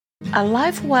A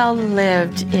life well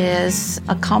lived is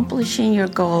accomplishing your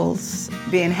goals.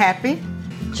 Being happy.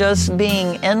 Just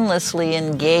being endlessly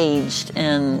engaged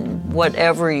in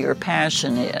whatever your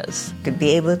passion is. To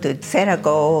be able to set a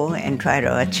goal and try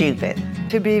to achieve it.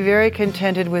 To be very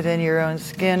contented within your own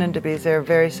skin and to be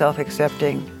very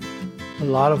self-accepting. A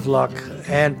lot of luck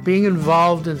and being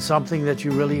involved in something that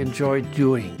you really enjoy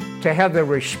doing. To have the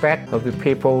respect of the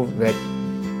people that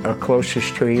are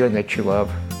closest to you and that you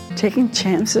love. Taking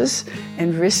chances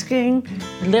and risking.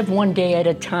 Live one day at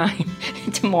a time.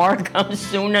 Tomorrow comes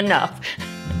soon enough.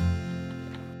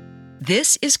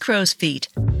 This is Crow's Feet,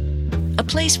 a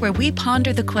place where we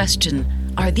ponder the question,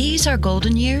 are these our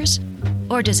golden years?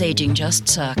 Or does aging just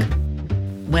suck?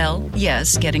 Well,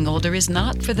 yes, getting older is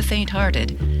not for the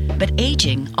faint-hearted, but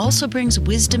aging also brings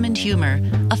wisdom and humor,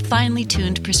 a finely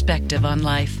tuned perspective on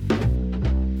life.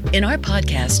 In our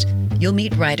podcast, you'll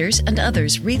meet writers and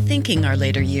others rethinking our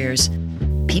later years,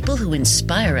 people who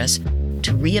inspire us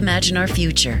to reimagine our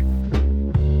future.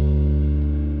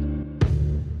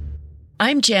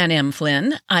 I'm Jan M.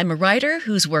 Flynn. I'm a writer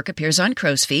whose work appears on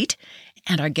Crow's Feet,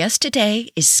 and our guest today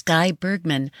is Skye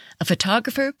Bergman, a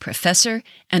photographer, professor,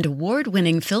 and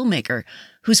award-winning filmmaker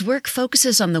whose work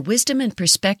focuses on the wisdom and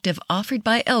perspective offered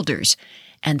by elders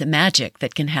and the magic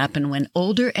that can happen when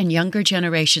older and younger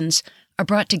generations are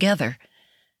brought together.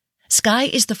 Skye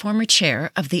is the former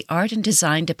chair of the Art and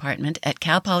Design Department at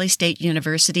Cal Poly State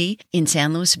University in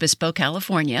San Luis Obispo,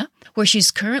 California, where she's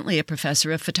currently a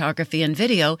professor of photography and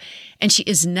video, and she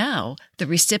is now the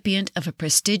recipient of a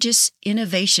prestigious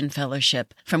Innovation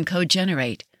Fellowship from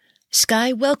CoGenerate.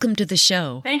 Skye, welcome to the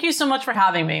show. Thank you so much for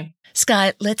having me.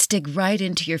 Skye, let's dig right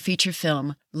into your feature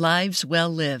film, Lives Well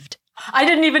Lived. I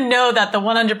didn't even know that the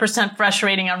 100% fresh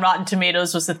rating on Rotten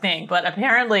Tomatoes was a thing, but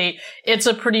apparently it's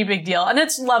a pretty big deal. And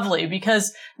it's lovely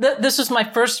because this was my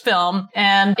first film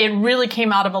and it really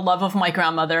came out of a love of my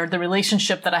grandmother, the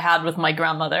relationship that I had with my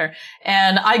grandmother.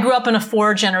 And I grew up in a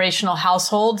 4-generational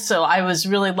household, so I was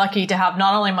really lucky to have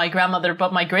not only my grandmother,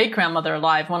 but my great-grandmother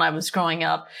alive when I was growing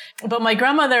up. But my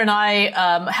grandmother and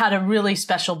I had a really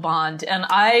special bond. And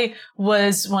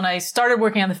when I started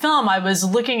working on the film, I was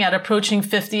looking at approaching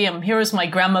 50, and here was my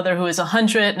grandmother who is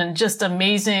 100 and just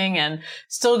amazing and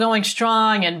still going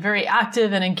strong and very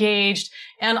active and engaged.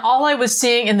 And all I was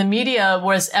seeing in the media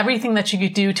was everything that you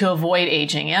could do to avoid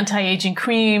aging, anti-aging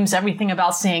creams, everything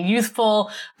about staying youthful.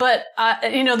 But,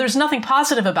 there's nothing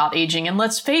positive about aging. And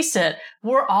let's face it,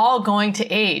 we're all going to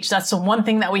age. That's the one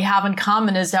thing that we have in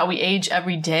common is that we age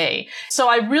every day. So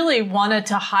I really wanted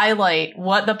to highlight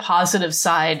what the positive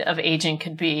side of aging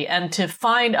could be and to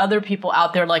find other people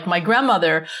out there like my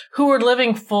grandmother who were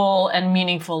living full and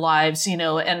meaningful lives,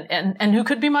 and who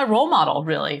could be my role model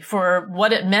really for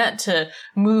what it meant to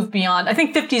move beyond. I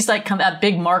think 50 is like kind of that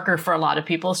big marker for a lot of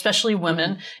people, especially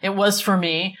women. It was for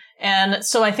me. And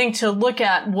so I think to look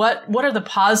at what are the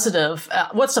positive,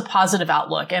 what's the positive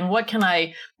outlook and what can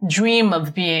I dream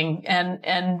of being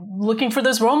and looking for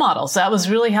those role models. That was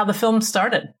really how the film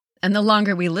started. And the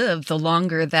longer we live, the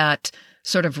longer that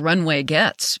sort of runway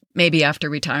gets, maybe after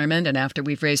retirement and after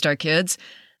we've raised our kids.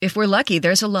 If we're lucky,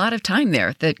 there's a lot of time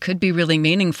there that could be really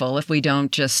meaningful if we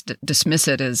don't just dismiss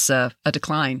it as a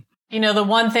decline. The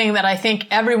one thing that I think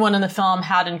everyone in the film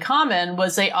had in common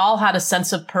was they all had a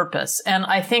sense of purpose. And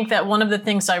I think that one of the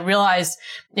things I realized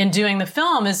in doing the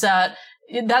film is that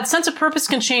sense of purpose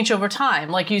can change over time.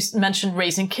 Like you mentioned,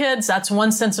 raising kids, that's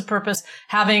one sense of purpose.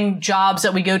 Having jobs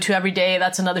that we go to every day,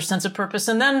 that's another sense of purpose.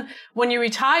 And then when you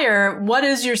retire, what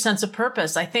is your sense of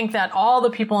purpose? I think that all the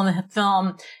people in the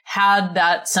film had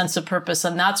that sense of purpose,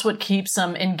 and that's what keeps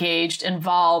them engaged,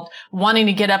 involved, wanting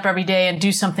to get up every day and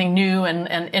do something new and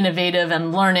innovative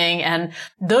and learning. And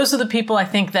those are the people I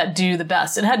think that do the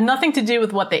best. It had nothing to do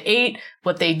with what they ate,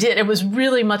 what they did. It was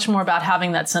really much more about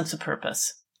having that sense of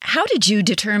purpose. How did you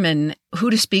determine who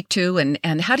to speak to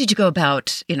and how did you go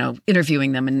about,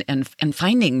 interviewing them and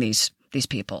finding these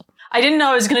people? I didn't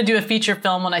know I was going to do a feature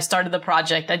film when I started the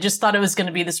project. I just thought it was going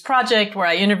to be this project where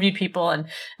I interviewed people and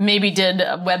maybe did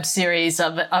a web series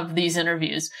of these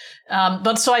interviews.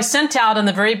 But so I sent out in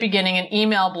the very beginning an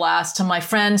email blast to my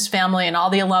friends, family, and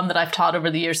all the alum that I've taught over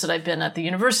the years that I've been at the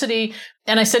university.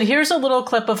 And I said, here's a little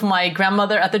clip of my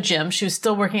grandmother at the gym. She was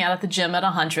still working out at the gym at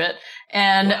 100.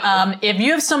 And if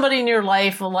you have somebody in your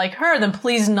life like her, then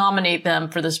please nominate them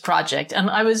for this project. And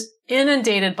I was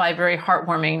inundated by very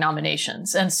heartwarming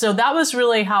nominations. And so that was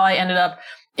really how I ended up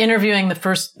interviewing the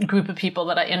first group of people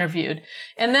that I interviewed.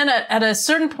 And then at a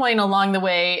certain point along the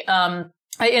way,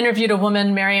 I interviewed a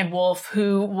woman, Marianne Wolf,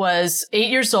 who was 8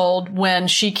 years old when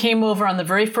she came over on the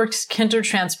very first Kinder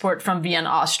transport from Vienna,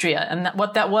 Austria. And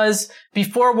what that was,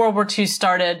 before World War II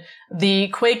started, the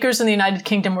Quakers in the United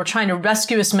Kingdom were trying to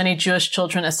rescue as many Jewish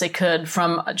children as they could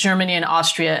from Germany and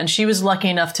Austria. And she was lucky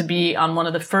enough to be on one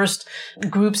of the first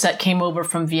groups that came over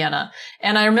from Vienna.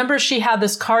 And I remember she had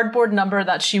this cardboard number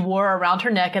that she wore around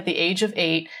her neck at the age of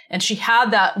 8. And she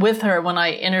had that with her when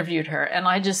I interviewed her. And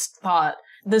I just thought,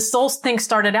 this whole thing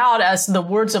started out as the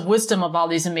words of wisdom of all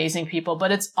these amazing people,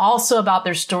 but it's also about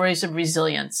their stories of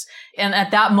resilience. And at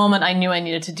that moment, I knew I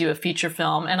needed to do a feature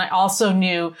film. And I also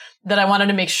knew that I wanted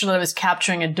to make sure that I was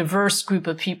capturing a diverse group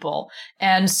of people.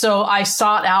 And so I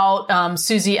sought out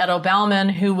Susie Edo-Bauman,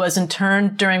 who was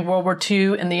interned during World War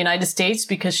II in the United States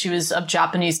because she was of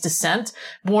Japanese descent,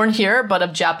 born here, but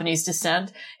of Japanese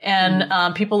descent.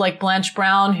 And people like Blanche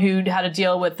Brown, who had to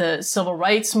deal with the civil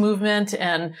rights movement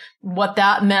and what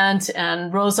that meant,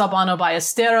 and Rosa Albano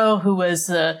Ballestero, who was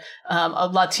a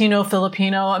Latino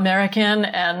Filipino American,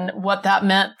 and what that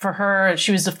meant for her.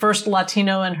 She was the first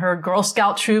Latino in her Girl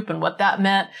Scout troop and what that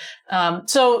meant.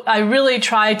 So I really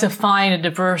tried to find a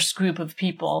diverse group of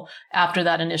people after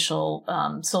that initial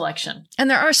selection. And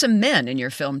there are some men in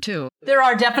your film, too. There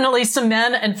are definitely some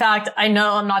men. In fact, I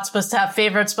know I'm not supposed to have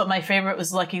favorites, but my favorite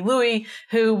was Lucky Louie,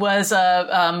 who was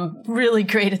a really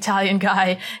great Italian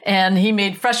guy. And he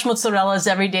made fresh mozzarellas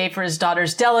every day for his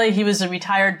daughter's deli. He was a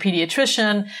retired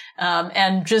pediatrician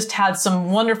and just had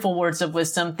some wonderful words of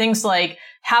wisdom. Things like,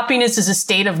 happiness is a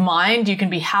state of mind. You can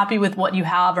be happy with what you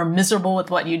have or miserable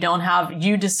with what you don't have.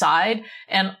 You decide.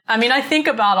 And I mean, I think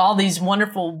about all these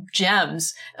wonderful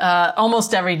gems,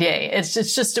 almost every day. It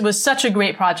was such a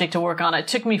great project to work on. It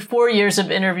took me 4 years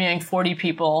of interviewing 40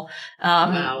 people.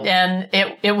 Wow. And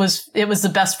it was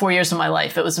the best 4 years of my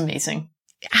life. It was amazing.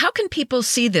 How can people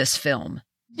see this film?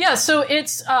 Yeah, so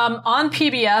it's on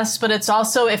PBS, but it's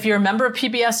also, if you're a member of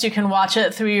PBS, you can watch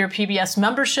it through your PBS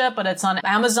membership, but it's on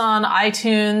Amazon,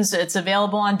 iTunes. It's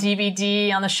available on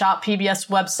DVD on the Shop PBS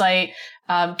website.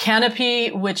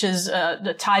 Canopy, which is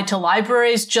tied to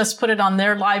libraries, just put it on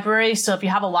their library. So if you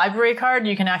have a library card,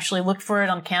 you can actually look for it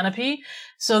on Canopy.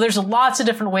 So there's lots of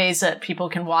different ways that people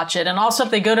can watch it. And also if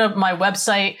they go to my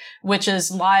website, which is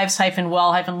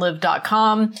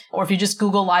lives-well-lived.com, or if you just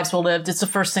Google Lives Well Lived, it's the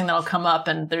first thing that'll come up.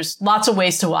 And there's lots of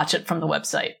ways to watch it from the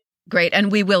website. Great.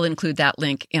 And we will include that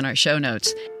link in our show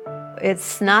notes.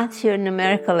 It's not your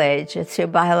numerical age, it's your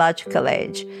biological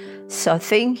age. So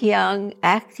think young,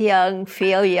 act young,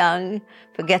 feel young,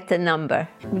 forget the number.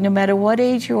 No matter what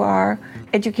age you are,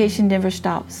 education never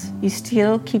stops. You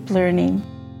still keep learning.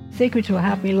 Secret to a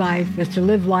happy life is to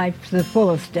live life to the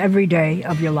fullest every day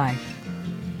of your life.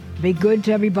 Be good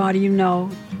to everybody you know.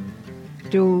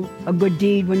 Do a good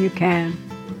deed when you can.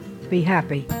 Be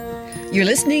happy. You're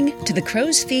listening to the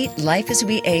Crow's Feet Life as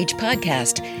We Age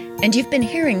podcast, and you've been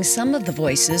hearing some of the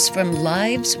voices from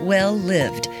Lives Well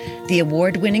Lived, the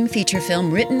award-winning feature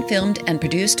film written, filmed, and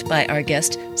produced by our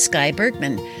guest, Sky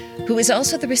Bergman, who is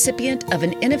also the recipient of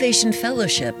an Innovation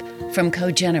Fellowship from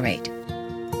Cogenerate.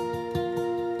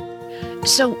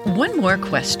 So one more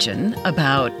question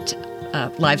about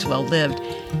Lives Well Lived.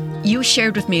 You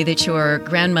shared with me that your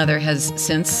grandmother has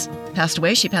since passed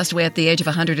away. She passed away at the age of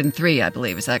 103, I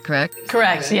believe. Is that correct?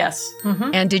 Correct, yes.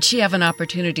 Mm-hmm. And did she have an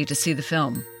opportunity to see the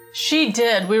film? She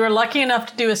did. We were lucky enough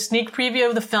to do a sneak preview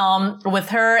of the film with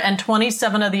her and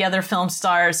 27 of the other film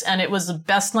stars, and it was the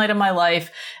best night of my life.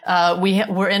 We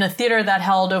were in a theater that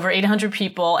held over 800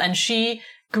 people, and she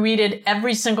greeted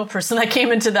every single person that came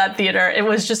into that theater. It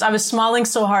was just, I was smiling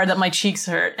so hard that my cheeks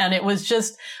hurt. And it was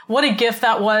just, what a gift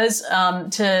that was,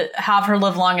 to have her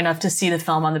live long enough to see the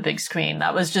film on the big screen.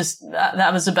 That was just,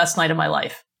 that was the best night of my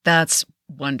life. That's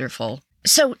wonderful.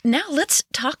 So now let's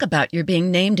talk about your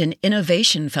being named an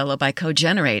Innovation Fellow by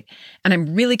Cogenerate. And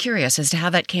I'm really curious as to how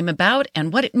that came about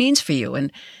and what it means for you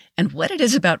and what it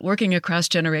is about working across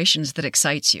generations that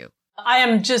excites you. I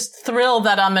am just thrilled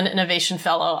that I'm an Innovation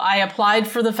Fellow. I applied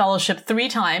for the fellowship 3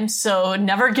 times, so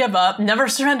never give up, never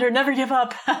surrender, never give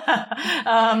up.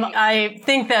 I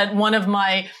think that one of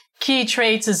my key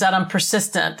traits is that I'm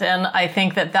persistent, and I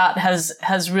think that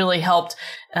has really helped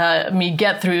me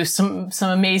get through some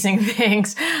amazing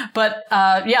things. But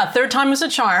yeah, 3rd time was a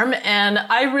charm, and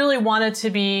I really wanted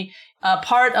to be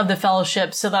part of the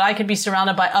fellowship so that I could be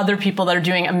surrounded by other people that are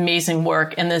doing amazing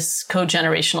work in this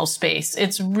co-generational space.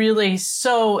 It's really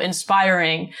so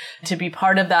inspiring to be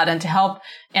part of that and to help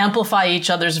amplify each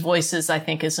other's voices, I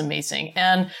think is amazing.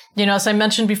 And, as I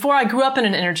mentioned before, I grew up in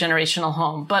an intergenerational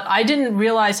home, but I didn't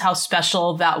realize how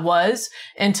special that was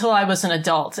until I was an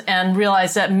adult and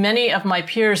realized that many of my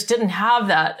peers didn't have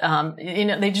that,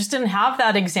 they just didn't have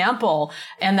that example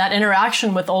and that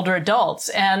interaction with older adults.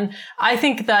 And I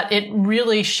think that it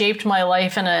really shaped my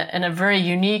life in a very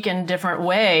unique and different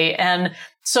way. And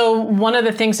so one of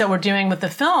the things that we're doing with the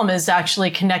film is actually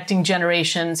connecting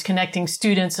generations, connecting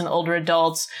students and older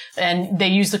adults. And they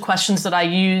use the questions that I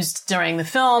used during the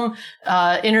film,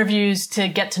 interviews to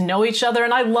get to know each other.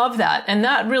 And I love that. And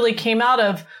that really came out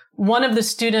of one of the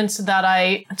students that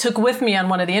I took with me on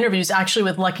one of the interviews, actually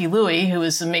with Lucky Louie, who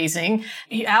was amazing.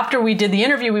 After we did the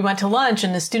interview, we went to lunch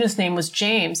and the student's name was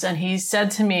James. And he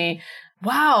said to me,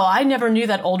 "Wow, I never knew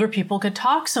that older people could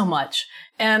talk so much."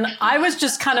 And I was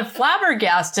just kind of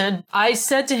flabbergasted. I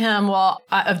said to him, "Well,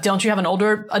 don't you have an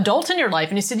older adult in your life?"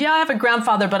 And he said, "Yeah, I have a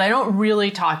grandfather, but I don't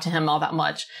really talk to him all that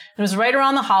much." It was right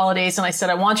around the holidays. And I said,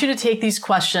 "I want you to take these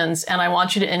questions and I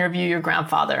want you to interview your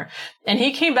grandfather." And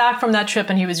he came back from that trip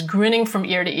and he was grinning from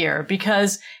ear to ear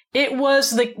because it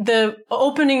was the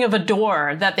opening of a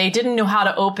door that they didn't know how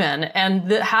to open. And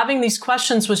having these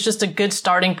questions was just a good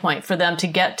starting point for them to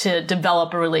get to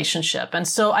develop a relationship. And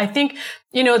so I think,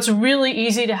 it's really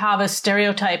easy to have a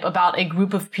stereotype about a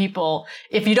group of people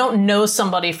if you don't know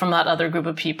somebody from that other group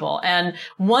of people. And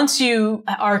once you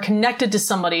are connected to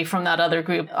somebody from that other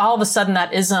group, all of a sudden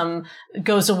that ism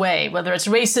goes away, whether it's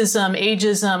racism,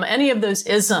 ageism, any of those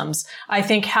isms. I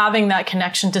think having that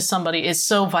connection to somebody is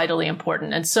so vitally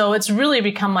important. And so it's really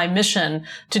become my mission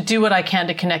to do what I can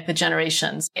to connect the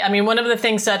generations. I mean, one of the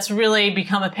things that's really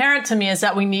become apparent to me is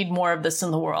that we need more of this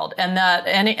in the world, and that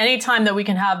any time that we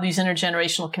can have these intergenerational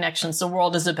connections, the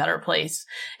world is a better place.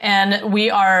 And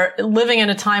we are living in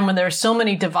a time when there are so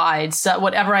many divides that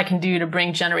whatever I can do to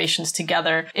bring generations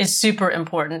together is super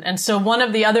important. And so one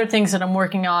of the other things that I'm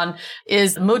working on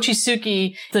is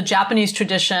mochisuki, the Japanese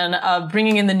tradition of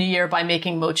bringing in the new year by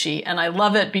making mochi. And I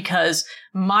love it because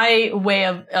my way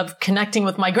of connecting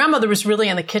with my grandmother was really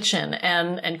in the kitchen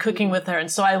and cooking with her. And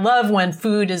so I love when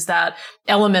food is that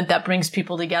element that brings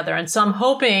people together. And so I'm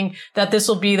hoping that this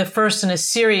will be the first in a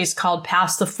series called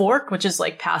Pass the Fork, which is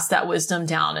like pass that wisdom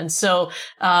down. And so,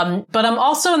 but I'm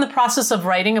also in the process of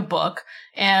writing a book.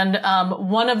 And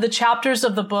one of the chapters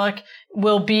of the book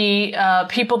will be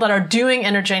people that are doing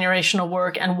intergenerational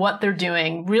work and what they're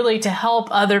doing, really to help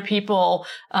other people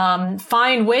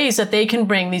find ways that they can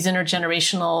bring these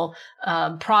intergenerational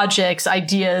projects,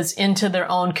 ideas into their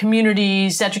own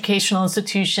communities, educational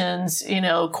institutions,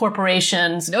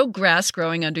 corporations. No grass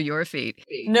growing under your feet.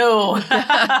 No.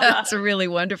 That's really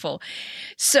wonderful.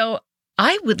 So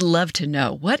I would love to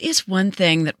know, what is one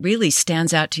thing that really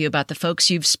stands out to you about the folks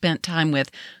you've spent time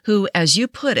with who, as you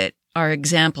put it, are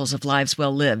examples of lives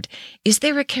well lived? Is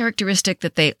there a characteristic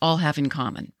that they all have in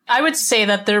common? I would say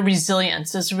that their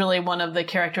resilience is really one of the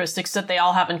characteristics that they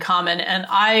all have in common. And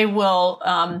I will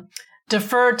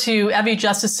defer to Evie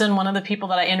Justison, one of the people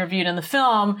that I interviewed in the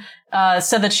film,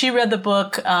 said that she read the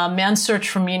book Man's Search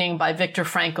for Meaning by Viktor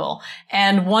Frankl.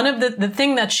 And one of the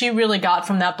thing that she really got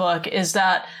from that book is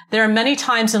that there are many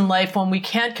times in life when we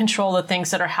can't control the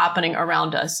things that are happening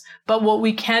around us. But what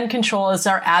we can control is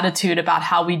our attitude about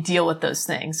how we deal with those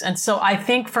things. And so I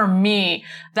think for me,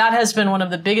 that has been one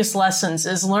of the biggest lessons,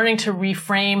 is learning to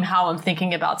reframe how I'm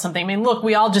thinking about something. I mean, look,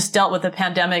 we all just dealt with the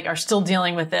pandemic, are still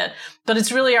dealing with it, but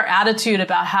it's really our attitude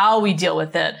about how we deal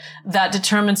with it that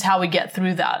determines how we get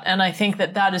through that. And I think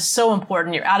that is so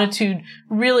important. Your attitude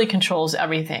really controls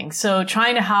everything. So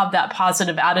trying to have that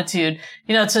positive attitude,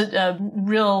 it's a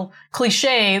real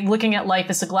cliche, looking at life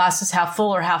as a glass is half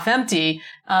full or half empty.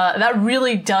 That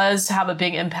really does have a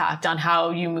big impact on how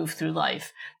you move through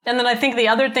life. And then I think the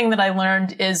other thing that I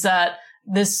learned is that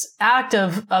this act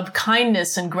of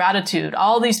kindness and gratitude,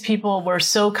 all these people were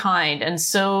so kind and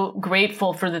so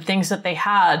grateful for the things that they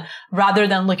had rather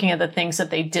than looking at the things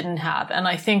that they didn't have. And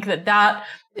I think that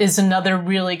is another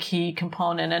really key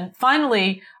component. And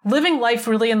finally, living life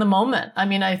really in the moment. I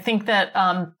mean, I think that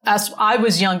as I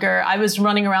was younger, I was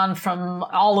running around from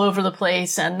all over the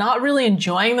place and not really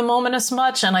enjoying the moment as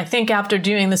much. And I think after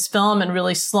doing this film and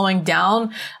really slowing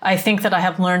down, I think that I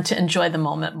have learned to enjoy the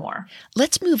moment more.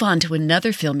 Let's move on to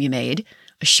another film you made,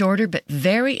 a shorter but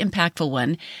very impactful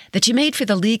one that you made for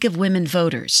the League of Women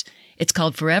Voters. It's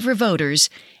called Forever Voters.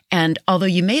 And although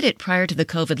you made it prior to the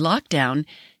COVID lockdown,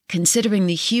 Considering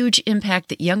the huge impact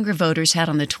that younger voters had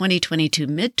on the 2022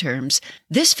 midterms,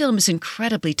 this film is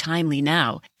incredibly timely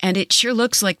now, and it sure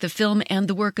looks like the film and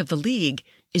the work of the League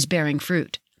is bearing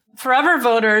fruit. Forever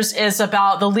Voters is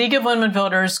about the League of Women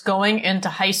Voters going into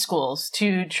high schools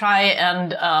to try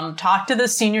and talk to the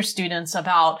senior students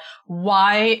about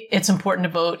why it's important to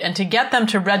vote and to get them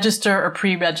to register or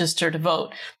pre-register to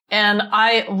vote. And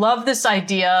I love this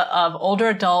idea of older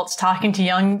adults talking to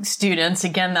young students,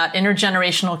 again, that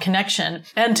intergenerational connection,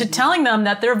 and to telling them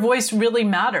that their voice really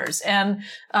matters. And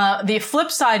the flip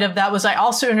side of that was I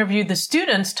also interviewed the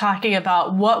students talking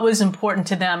about what was important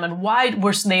to them and why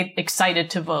were they excited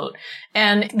to vote.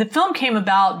 And the film came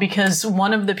about because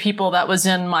one of the people that was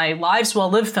in my Lives Well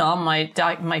Lived film,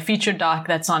 my featured doc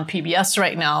that's on PBS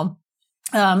right now,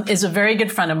 is a very good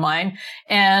friend of mine.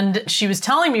 And she was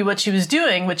telling me what she was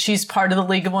doing, which she's part of the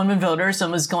League of Women Voters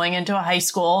and was going into a high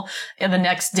school the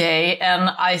next day. And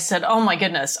I said, oh my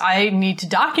goodness, I need to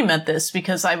document this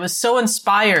because I was so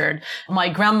inspired. My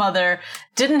grandmother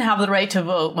didn't have the right to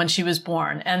vote when she was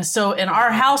born. And so in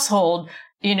our household,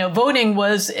 voting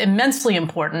was immensely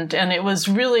important. And it was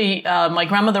really, my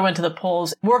grandmother went to the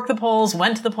polls, worked the polls,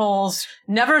 went to the polls,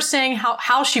 never saying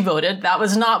how she voted. That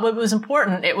was not what was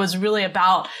important. It was really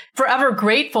about forever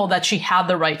grateful that she had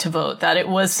the right to vote, that it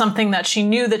was something that she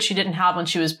knew that she didn't have when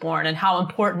she was born and how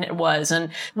important it was.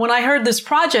 And when I heard this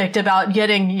project about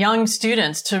getting young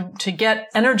students to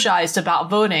get energized about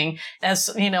voting, as,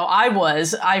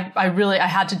 I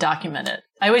had to document it.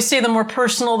 I always say the more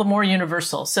personal, the more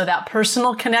universal. So that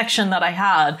personal connection that I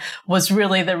had was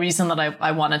really the reason that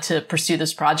I wanted to pursue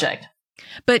this project.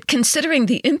 But considering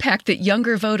the impact that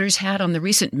younger voters had on the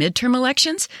recent midterm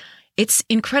elections, it's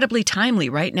incredibly timely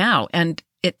right now. And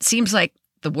it seems like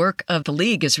the work of the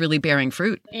League is really bearing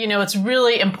fruit. It's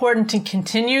really important to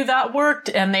continue that work,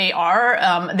 and they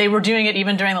are. They were doing it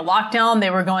even during the lockdown.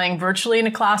 They were going virtually into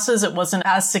classes. It wasn't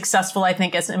as successful, I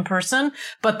think, as in person,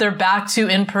 but they're back to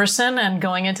in person and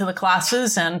going into the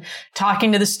classes and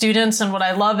talking to the students. And what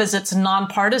I love is it's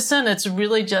nonpartisan. It's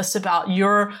really just about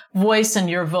your voice and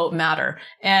your vote matter.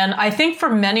 And I think for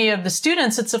many of the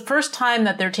students, it's the first time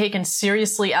that they're taken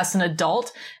seriously as an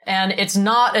adult. And it's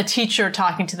not a teacher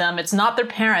talking to them. It's not their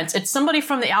parents. It's somebody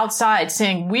from the outside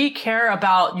saying, we care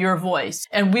about your voice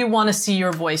and we want to see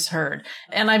your voice heard.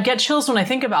 And I get chills when I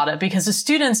think about it because the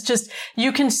students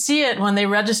you can see it when they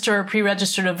register or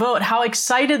pre-register to vote, how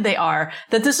excited they are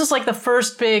that this is like the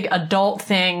first big adult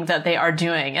thing that they are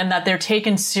doing and that they're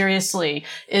taken seriously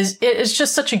it's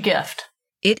just such a gift.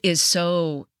 It is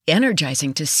so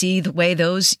energizing to see the way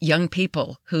those young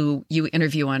people who you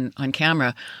interview on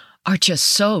camera are just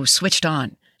so switched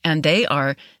on, and they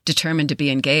are determined to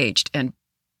be engaged. And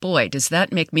boy, does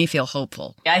that make me feel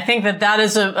hopeful. I think that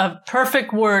is a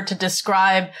perfect word to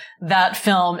describe that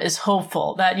film is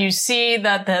hopeful, that you see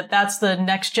that's the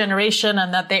next generation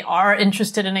and that they are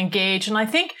interested and engaged. And I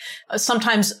think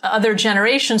sometimes other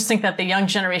generations think that the young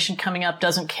generation coming up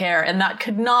doesn't care. And that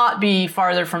could not be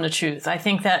farther from the truth. I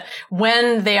think that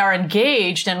when they are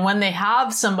engaged and when they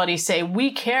have somebody say,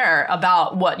 we care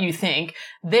about what you think,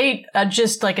 they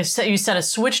just, like you said, a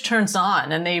switch turns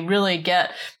on and they really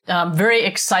get very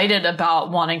excited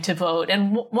about wanting to vote.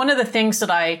 And one of the things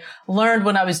that I learned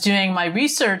when I was doing my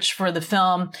research for the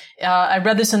film, I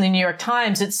read this in the New York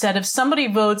Times. It said if somebody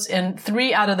votes in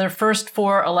 3 out of their first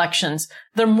 4 elections,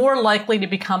 they're more likely to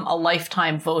become a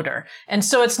lifetime voter. And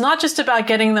so it's not just about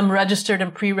getting them registered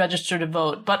and pre-registered to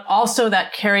vote, but also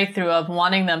that carry through of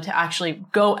wanting them to actually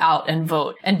go out and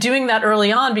vote and doing that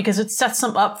early on because it sets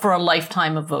them up for a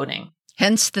lifetime of voting.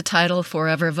 Hence the title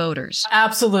Forever Voters.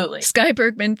 Absolutely. Skye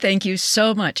Bergman, thank you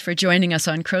so much for joining us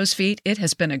on Crow's Feet. It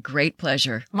has been a great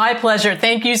pleasure. My pleasure.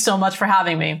 Thank you so much for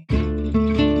having me.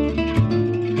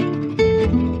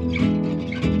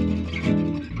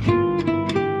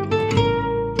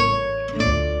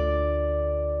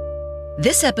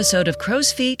 This episode of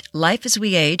Crow's Feet, Life as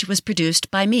We Age was produced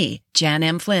by me, Jan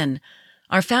M. Flynn.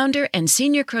 Our founder and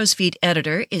senior Crow's Feet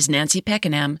editor is Nancy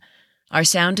Peckenham. Our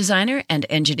sound designer and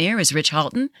engineer is Rich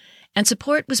Halton, and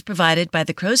support was provided by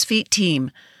the Crow's Feet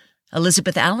team: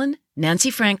 Elizabeth Allen,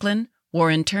 Nancy Franklin,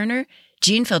 Warren Turner,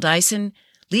 Jean Feldison,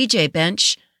 Lee J.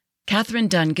 Bench, Catherine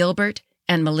Dunn Gilbert,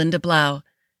 and Melinda Blau.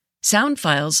 Sound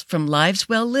files from Lives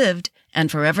Well Lived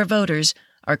and Forever Voters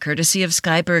are courtesy of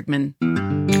Skye Bergman.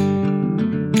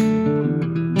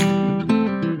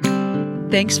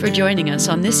 Thanks for joining us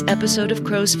on this episode of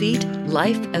Crow's Feet,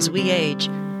 Life as We Age.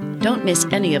 Don't miss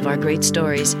any of our great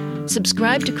stories.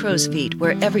 Subscribe to Crow's Feet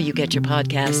wherever you get your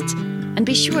podcasts. And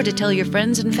be sure to tell your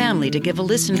friends and family to give a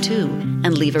listen to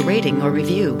and leave a rating or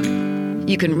review.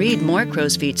 You can read more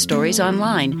Crow's Feet stories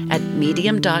online at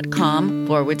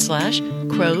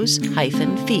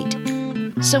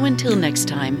medium.com/crows-feet. So until next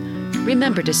time,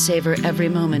 remember to savor every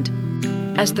moment.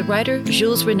 As the writer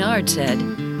Jules Renard said,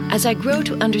 as I grow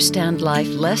to understand life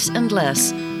less and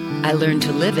less, I learn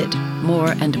to live it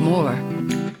more and more.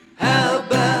 How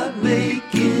about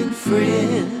making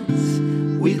friends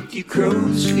with your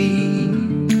crow's feet?